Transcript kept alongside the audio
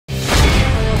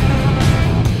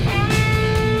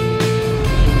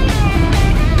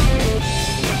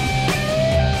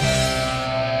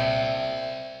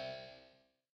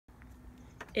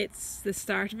It's the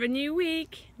start of a new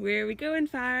week. Where are we going,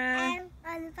 Farah?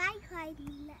 On the bike ride,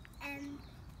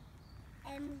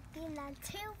 being on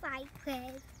 2 bike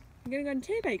rides. You're going to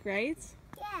go on 2 bike rides?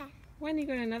 Yeah. When are you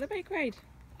going on another bike ride?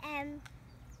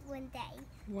 One day.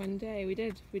 One day. We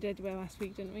did well last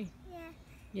week, didn't we? Yeah.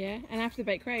 Yeah? And after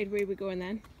the bike ride, where are we going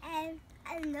then?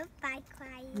 Another bike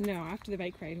ride. No, after the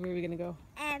bike ride, where are we going to go?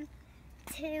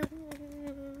 To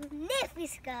nursery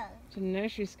school. To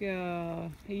nursery school.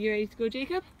 Are you ready to go,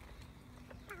 Jacob?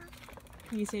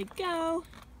 You say go.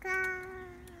 Go.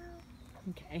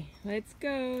 Okay, let's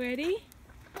go. Ready?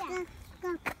 Yeah.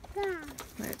 Go. Go.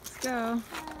 Let's go.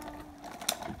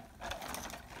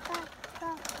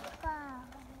 Go.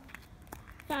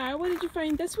 Farah, what did you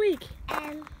find this week?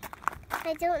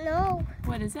 I don't know.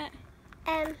 What is it?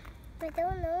 I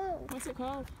don't know. What's it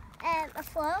called? A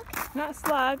frog. Not a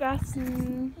slug, that's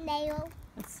Nail.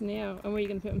 a snail. And where are you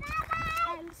going to put him?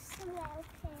 Snail.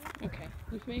 Okay,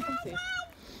 you can make him safe.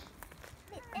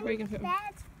 Where are you going to put him?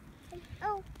 Bed.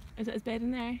 Oh. Is it his bed in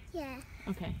there? Yeah.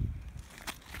 Okay.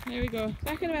 There we go.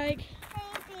 Back on the bike.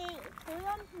 Baby, come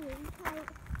on, please.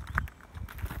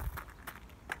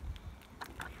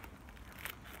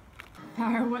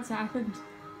 Farah, what's happened?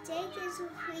 Jake is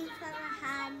asleep on my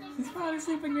hand. He's falling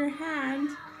asleep on your hand.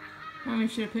 Mommy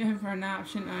should have put him for a nap,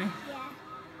 shouldn't I? Yeah.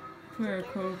 Poor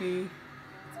Kobe. It's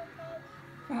okay.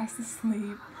 Fast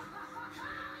asleep.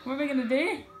 What are we going to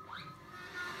do?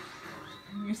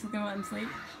 You're still going to let him sleep?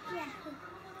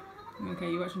 Yeah. Okay,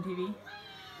 you watching TV?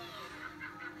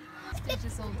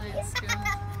 Stitches all day at school.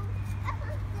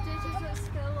 Stitches at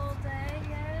school all day,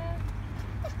 yeah.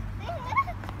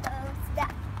 Oh,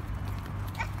 stop.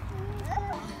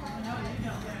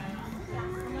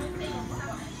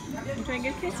 You trying to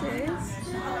give kisses?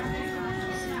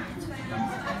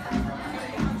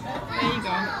 There you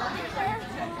go.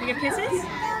 You give kisses?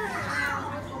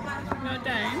 Not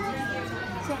down.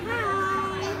 Say hi.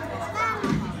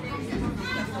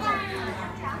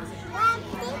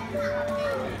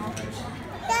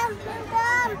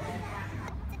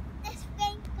 This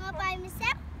thing all by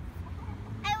myself.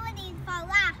 I wouldn't even fall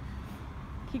off.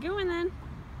 Keep going then.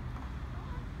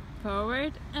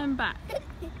 Forward and back.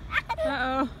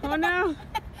 Uh-oh. Oh no.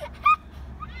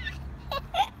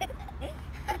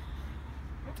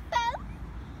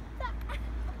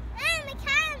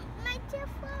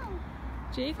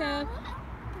 Jacob.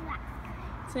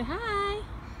 Say hi.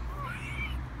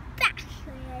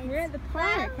 We're at the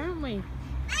park, aren't we?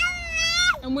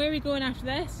 And where are we going after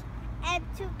this?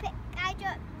 To pick, I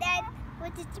don't, then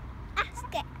with the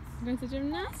gymnastics. We're going to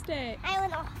gymnastics. I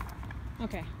went off.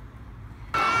 Okay.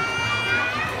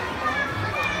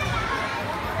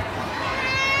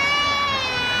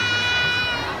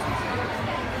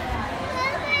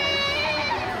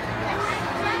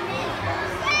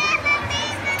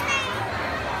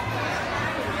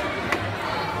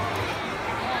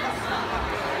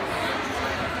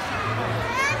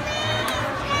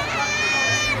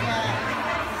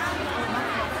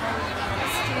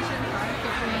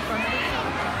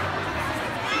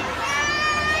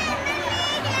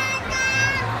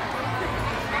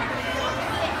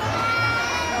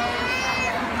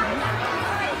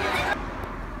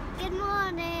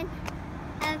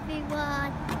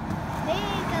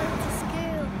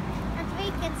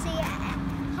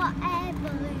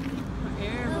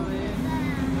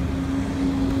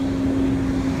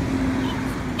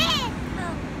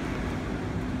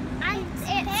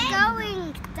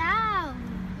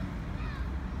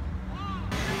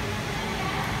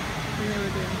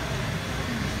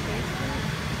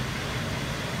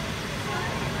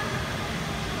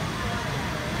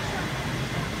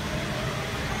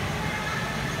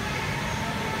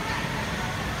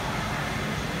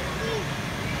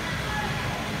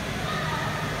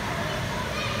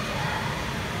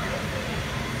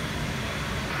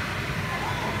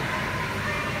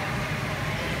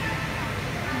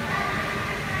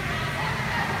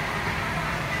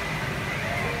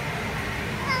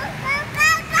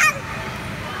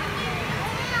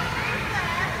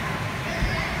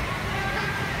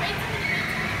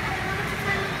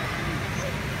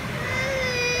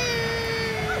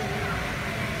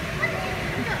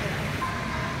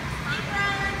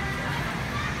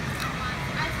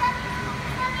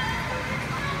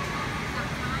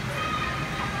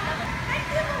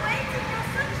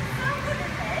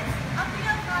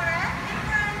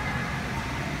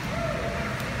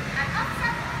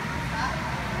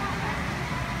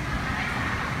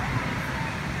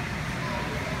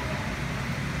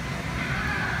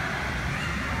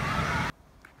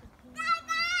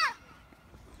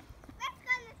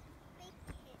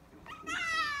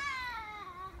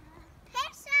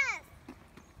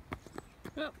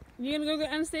 You gonna go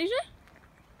get Anastasia?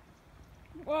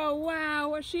 Whoa, wow,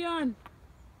 what's she on?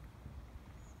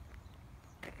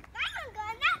 I'm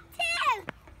going that too.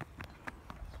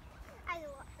 I know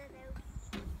what to do.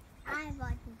 I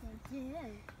want to do too.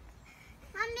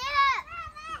 Mommy,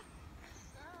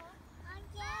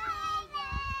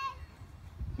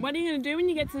 What are you gonna do when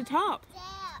you get to the top?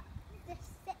 just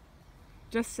sit.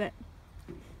 Just sit.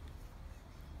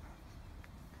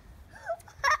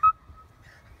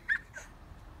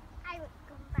 I would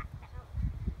go back down.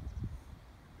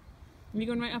 You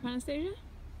going right up, Anastasia?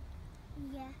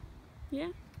 Yeah. Yeah?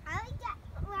 I would get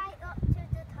right up to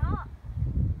the top.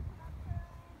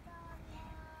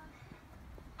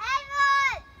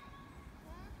 Everyone!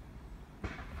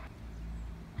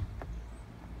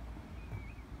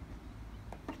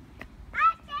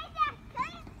 Anastasia,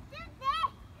 can you do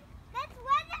this? Let's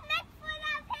one that makes fun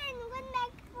of him. One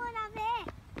makes fun of it.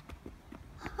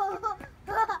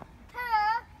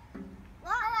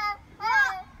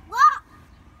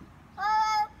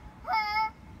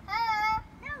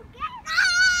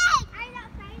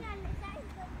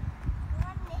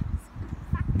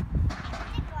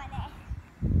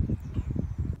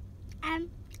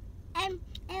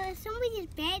 It was somebody's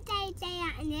birthday day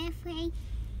at an airplane,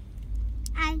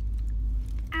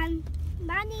 and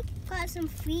Manny got some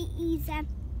sweeties.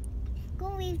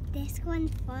 Go with this one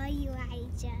for you,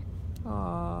 Elijah.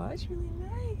 Oh, that's really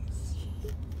nice.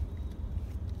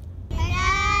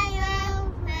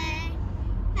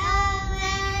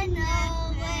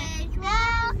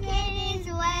 Walking his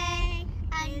way,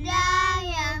 and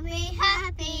I am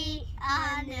happy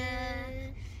on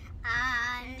earth,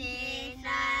 and in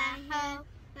my home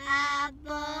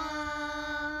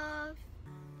above.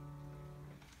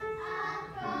 Our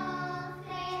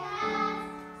prophet has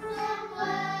some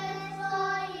words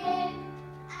for you,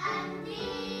 and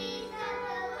these are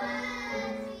the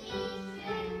words: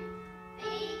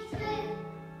 be true,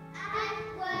 and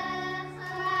work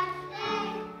for our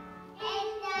day, in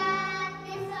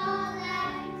darkness or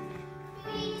light.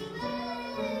 Be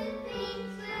true,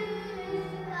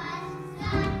 and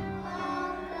stand for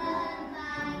the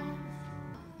light.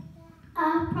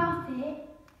 Our prophet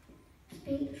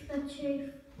speaks the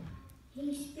truth. He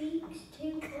speaks to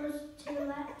us to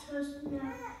let us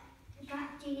know that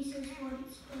Jesus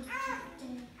wants us to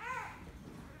do.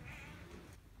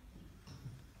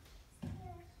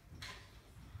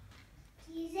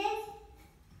 Jesus,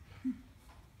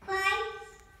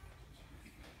 Christ,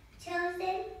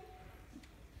 chosen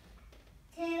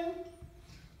to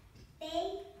be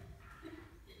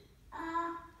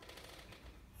our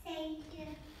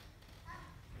Savior.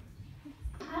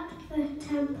 At the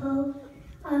temple,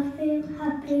 I feel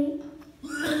happy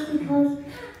because